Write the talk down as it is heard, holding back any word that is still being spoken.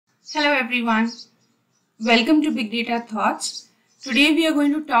Hello everyone, welcome to Big Data Thoughts. Today we are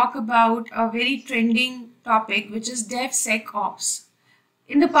going to talk about a very trending topic which is DevSecOps.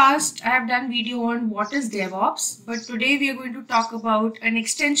 In the past I have done video on what is DevOps, but today we are going to talk about an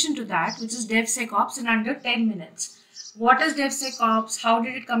extension to that which is DevSecOps in under 10 minutes. What is DevSecOps, how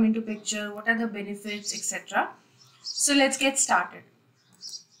did it come into picture, what are the benefits, etc. So let's get started.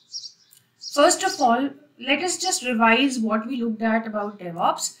 First of all, let us just revise what we looked at about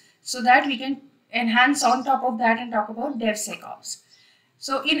DevOps so that we can enhance on top of that and talk about DevSecOps.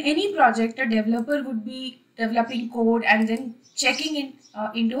 So in any project, a developer would be developing code and then checking it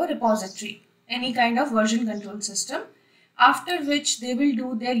into a repository, any kind of version control system, after which they will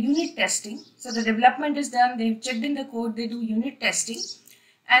do their unit testing. So the development is done, they've checked in the code, they do unit testing,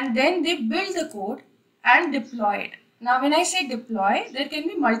 and then they build the code and deploy it. Now, when I say deploy, there can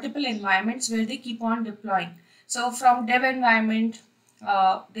be multiple environments where they keep on deploying. So from dev environment,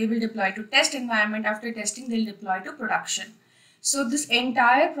 they will deploy to test environment. After testing, they'll deploy to production. So this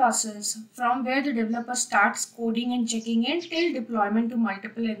entire process from where the developer starts coding and checking in till deployment to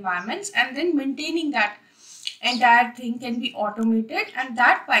multiple environments and then maintaining that entire thing can be automated, and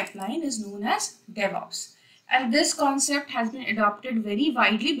that pipeline is known as DevOps. And this concept has been adopted very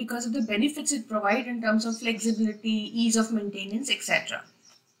widely because of the benefits it provides in terms of flexibility, ease of maintenance, etc.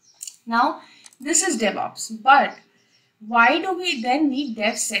 Now, this is DevOps, but why do we then need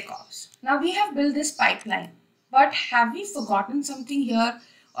DevSecOps? Now, we have built this pipeline, but have we forgotten something here?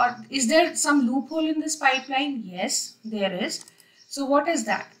 Or is there some loophole in this pipeline? Yes, there is. So what is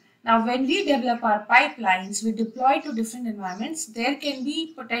that? Now, when we develop our pipelines, we deploy to different environments, there can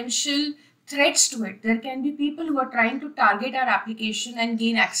be potential threats to it. There can be people who are trying to target our application and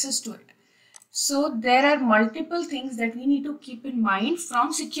gain access to it. So there are multiple things that we need to keep in mind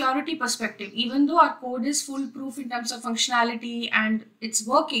from security perspective. Even though our code is foolproof in terms of functionality and it's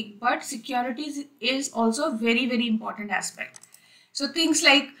working, but security is also a very, very important aspect. So things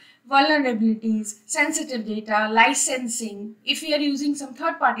like vulnerabilities, sensitive data, licensing. If we are using some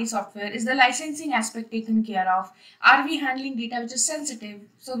third-party software, is the licensing aspect taken care of? Are we handling data which is sensitive?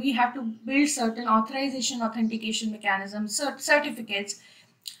 So we have to build certain authorization, authentication mechanisms, certificates.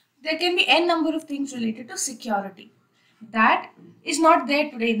 There can be n number of things related to security. That is not there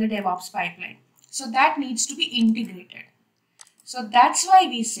today in the DevOps pipeline. So that needs to be integrated. So that's why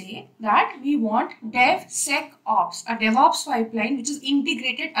we say that we want DevSecOps, a DevOps pipeline which is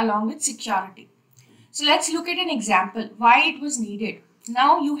integrated along with security. So let's look at an example why it was needed.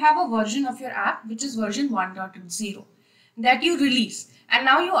 Now you have a version of your app which is version 1.0 that you release, and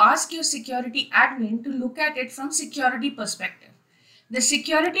now you ask your security admin to look at it from security perspective. The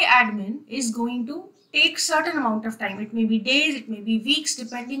security admin is going to take certain amount of time. It may be days, it may be weeks,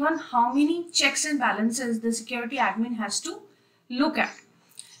 depending on how many checks and balances the security admin has to look at.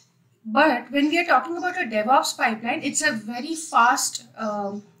 But when we are talking about a DevOps pipeline, it's a very fast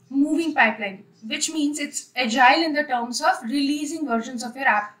moving pipeline, which means it's agile in the terms of releasing versions of your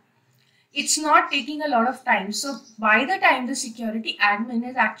app. It's not taking a lot of time. So by the time the security admin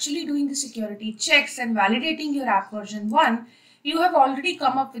is actually doing the security checks and validating your app version 1, you have already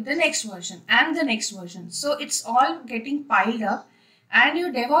come up with the next version and the next version. So it's all getting piled up and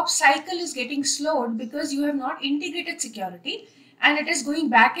your DevOps cycle is getting slowed because you have not integrated security, and it is going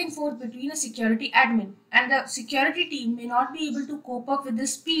back and forth between a security admin, and the security team may not be able to cope up with the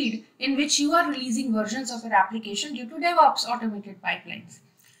speed in which you are releasing versions of your application due to DevOps automated pipelines.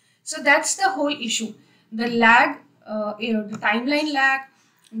 So that's the whole issue. The lag, the timeline lag,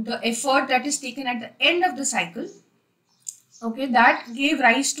 the effort that is taken at the end of the cycle, okay, that gave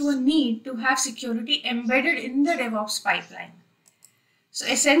rise to a need to have security embedded in the DevOps pipeline. So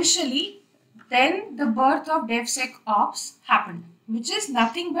essentially, then the birth of DevSecOps happened, which is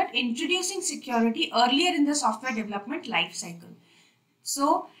nothing but introducing security earlier in the software development lifecycle.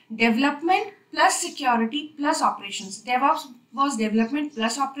 So development plus security plus operations. DevOps was development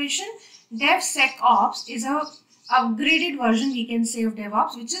plus operation. DevSecOps is a upgraded version, we can say, of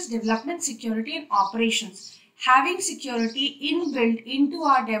DevOps, which is development, security and operations. Having security inbuilt into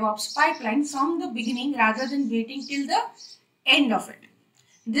our DevOps pipeline from the beginning rather than waiting till the end of it.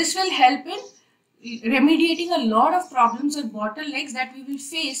 This will help in remediating a lot of problems or bottlenecks that we will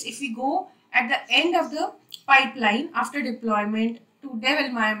face if we go at the end of the pipeline after deployment to dev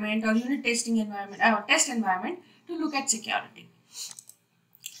environment or unit testing environment or test environment to look at security.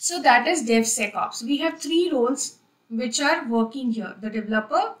 So that is DevSecOps. We have 3 roles which are working here: the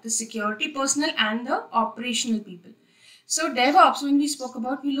developer, the security personnel and the operational people. So DevOps, when we spoke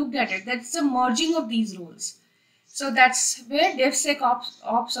about, we looked at it, that's the merging of these roles. So that's where DevSecOps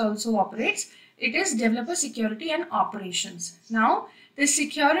also operates. It is developer security and operations. Now, The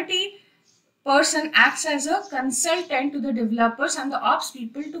security person acts as a consultant to the developers and the ops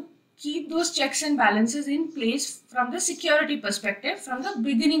people to keep those checks and balances in place from the security perspective from the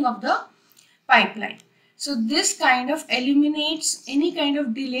beginning of the pipeline. So this kind of eliminates any kind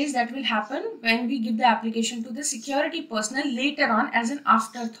of delays that will happen when we give the application to the security personnel later on as an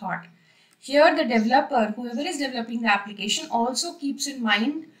afterthought. Here the developer, whoever is developing the application, also keeps in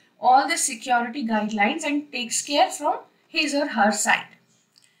mind all the security guidelines and takes care from his or her side.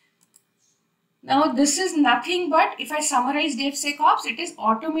 Now this is nothing but, if I summarize DevSecOps, it is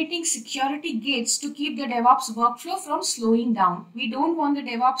automating security gates to keep the DevOps workflow from slowing down. We don't want the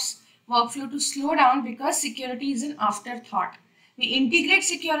DevOps workflow to slow down because security is an afterthought. We integrate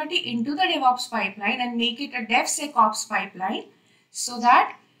security into the DevOps pipeline and make it a DevSecOps pipeline so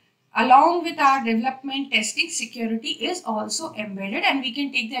that along with our development testing, security is also embedded and we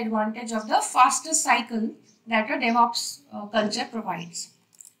can take the advantage of the faster cycle that a DevOps culture provides.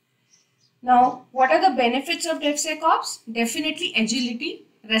 Now, what are the benefits of DevSecOps? Definitely agility,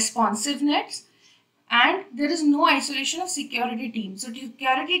 responsiveness, and there is no isolation of security team. So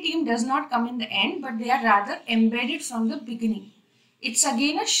security team does not come in the end, but they are rather embedded from the beginning. It's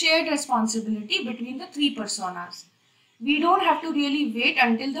again a shared responsibility between the three personas. We don't have to really wait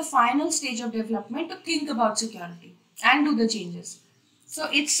until the final stage of development to think about security and do the changes. So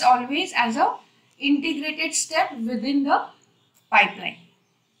it's always as a integrated step within the pipeline.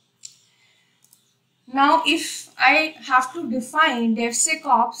 Now, if I have to define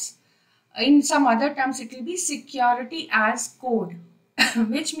DevSecOps in some other terms, it will be security as code,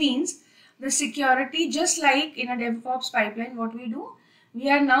 which means the security, just like in a DevOps pipeline, what we do, we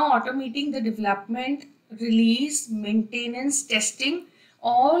are now automating the development, release, maintenance, testing,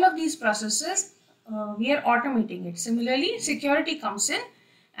 all of these processes, we are automating it. Similarly, security comes in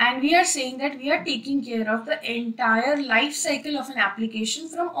and we are saying that we are taking care of the entire life cycle of an application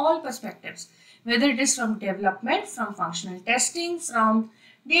from all perspectives, whether it is from development, from functional testing, from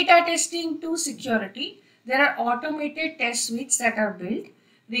data testing to security. There are automated test suites that are built,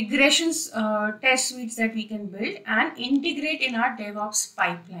 regressions test suites that we can build and integrate in our DevOps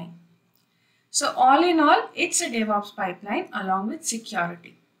pipeline. So all in all, it's a DevOps pipeline along with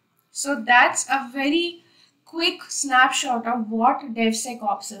security. So that's a very quick snapshot of what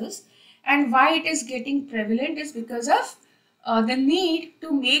DevSecOps is, and why it is getting prevalent is because of the need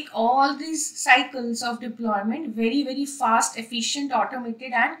to make all these cycles of deployment very, very fast, efficient,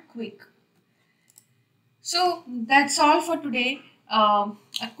 automated and quick. So that's all for today. A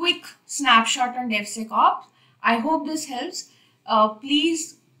quick snapshot on DevSecOps. I hope this helps.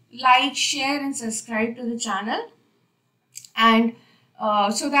 Please like, share and subscribe to the channel, and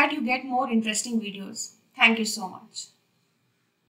so that you get more interesting videos. Thank you so much.